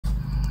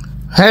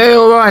Hey,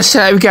 what's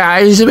up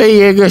guys?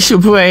 Jaeger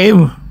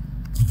Supreme.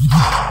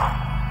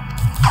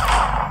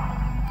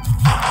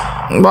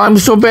 I'm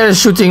so bad at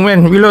shooting,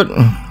 man. Reload.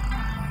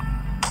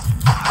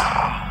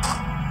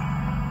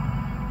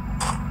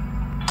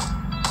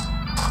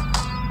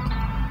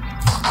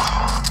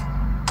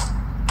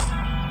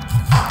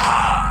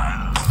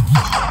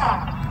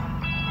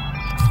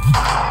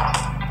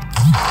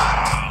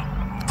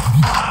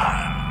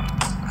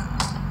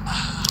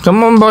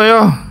 Come on,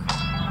 boy.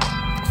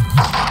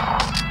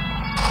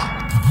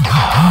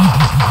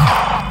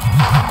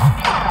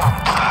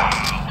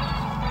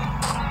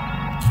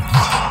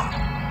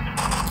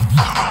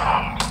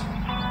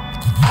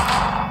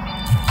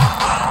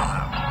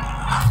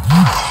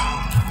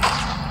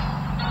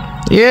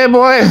 Yeah,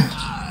 boy.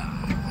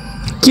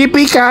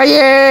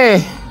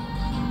 Yippee-ki-yay.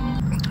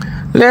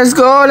 Let's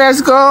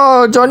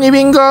go, Johnny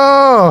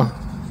Bingo.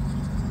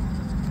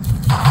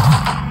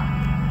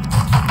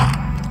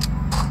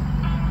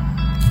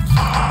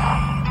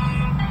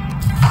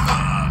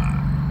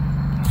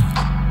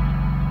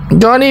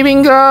 Johnny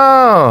Bingo.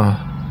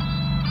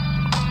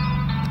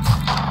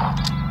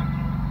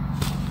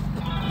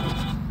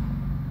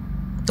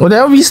 Oh,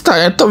 that we start.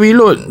 I thought we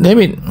load. Damn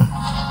it.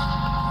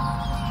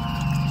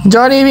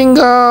 Johnny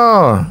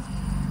Bingo.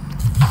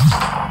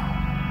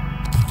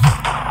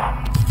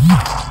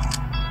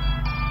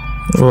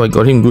 Oh, I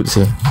got him good,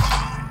 sir.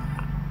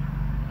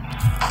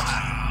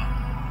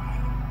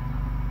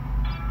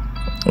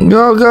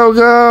 Go, go,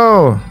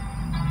 go.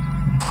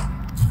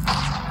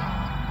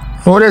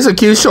 Oh, that's a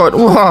kill shot.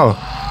 Wow.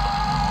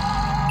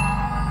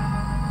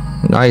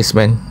 Nice,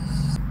 man.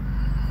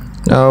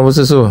 What's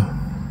this? Where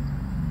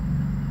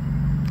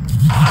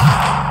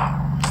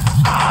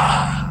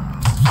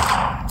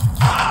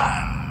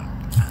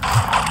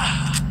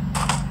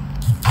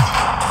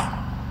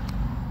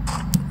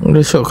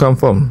the shot come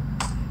from?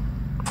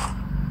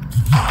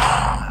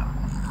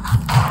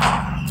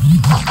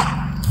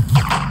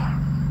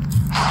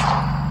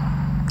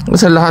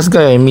 That's the last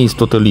guy I missed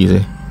totally,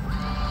 sir.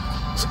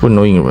 Super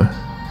annoying, bro.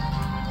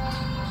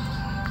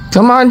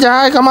 Come on,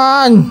 Jai, come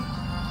on.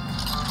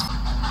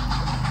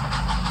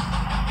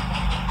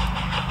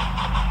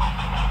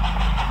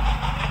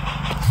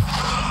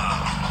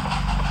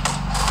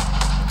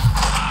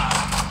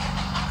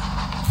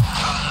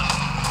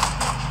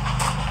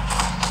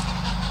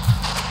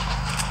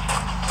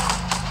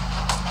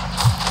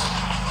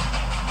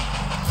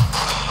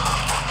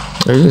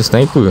 Ini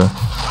sniper lah.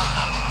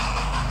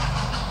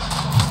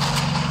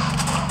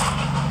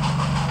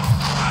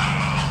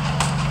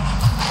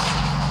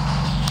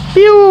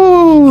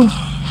 Pew.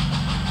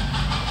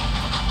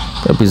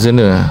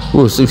 Prisoner.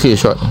 Oh, 6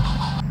 shot.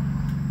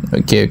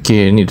 Okay,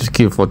 I need to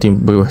kill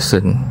 14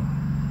 person.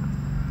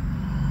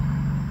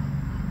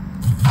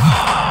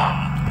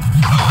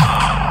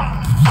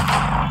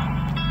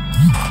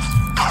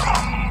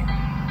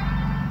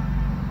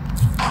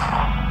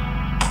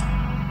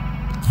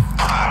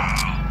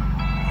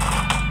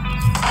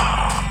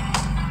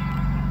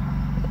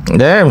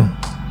 Damn.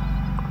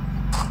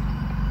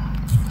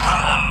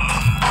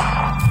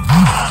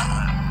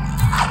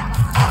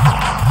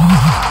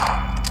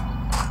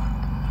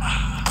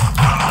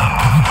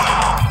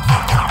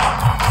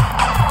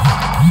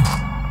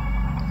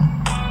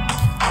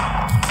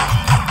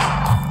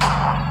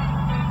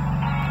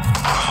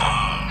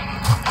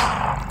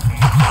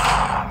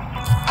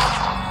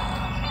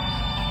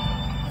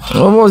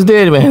 Almost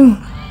dead, man.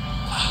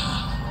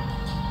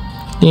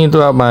 Need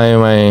to up my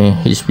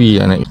HP,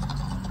 anak.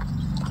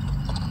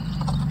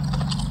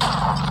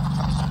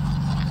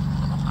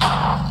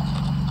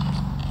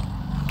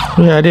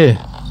 Yeah, I did.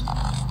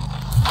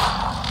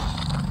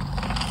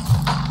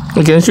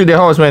 You can shoot the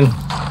horse, man.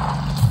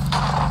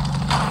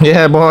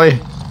 Yeah,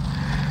 boy.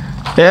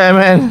 Yeah,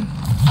 man.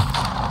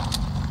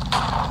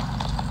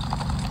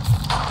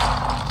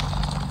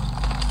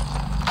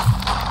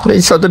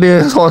 Let's shot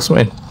the horse,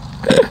 man.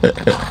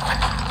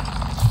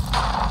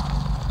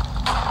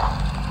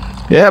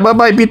 Yeah,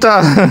 bye-bye,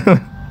 Peter.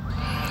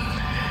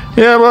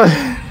 Yeah, boy.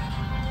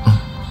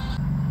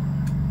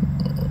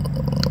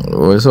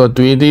 Oh, so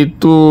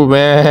 22,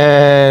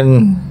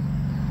 man.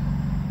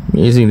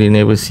 Amazing, they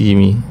never see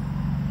me.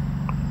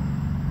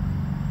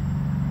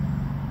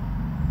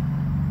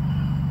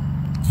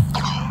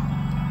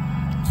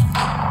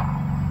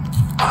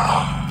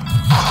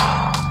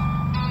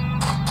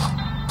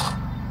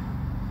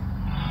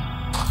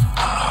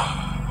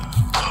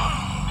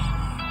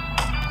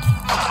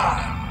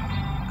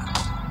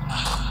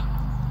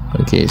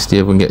 Okay, still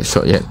haven't get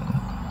shot yet.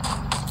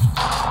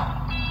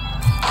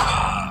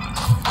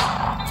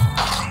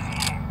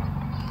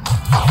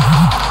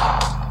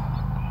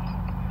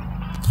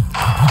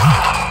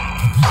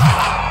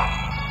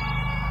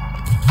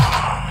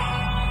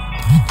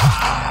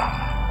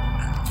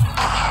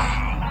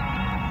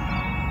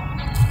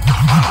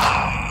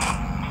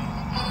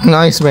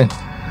 Nice, man.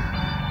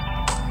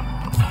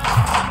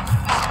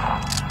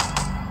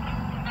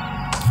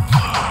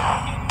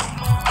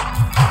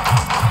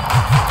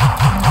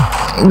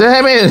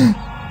 Damn it.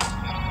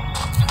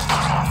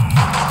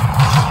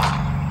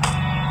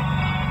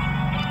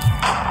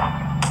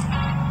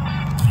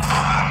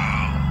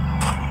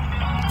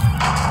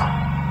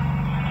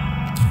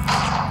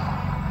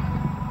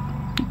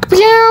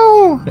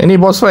 Any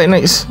boss fight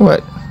next?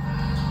 What?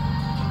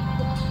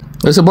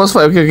 There's a boss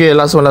fight. Okay,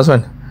 last one.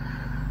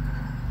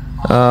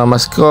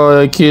 Must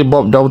kill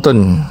Bob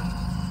Dalton.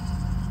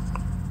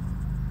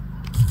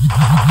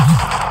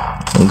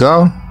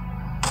 Engkau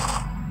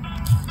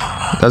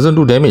doesn't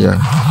do damage lah.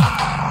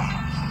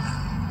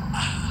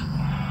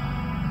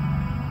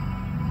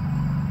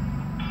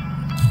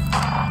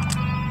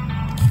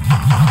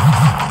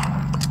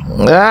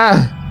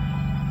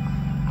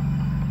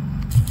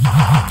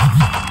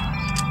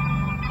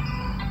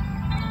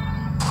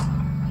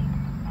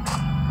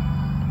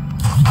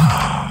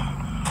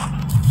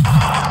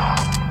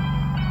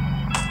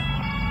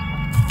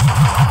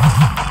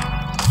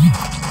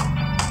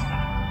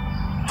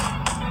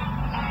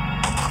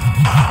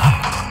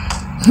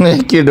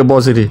 Kill the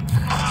boss already.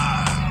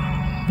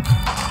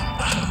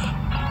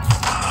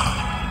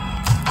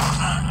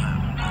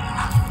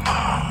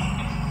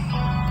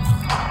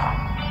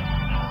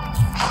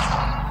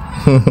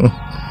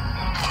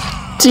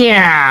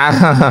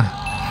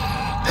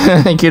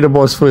 Kill the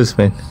boss first,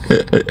 man.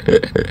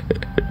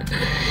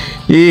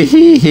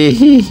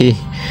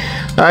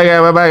 Okay,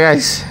 bye bye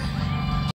guys.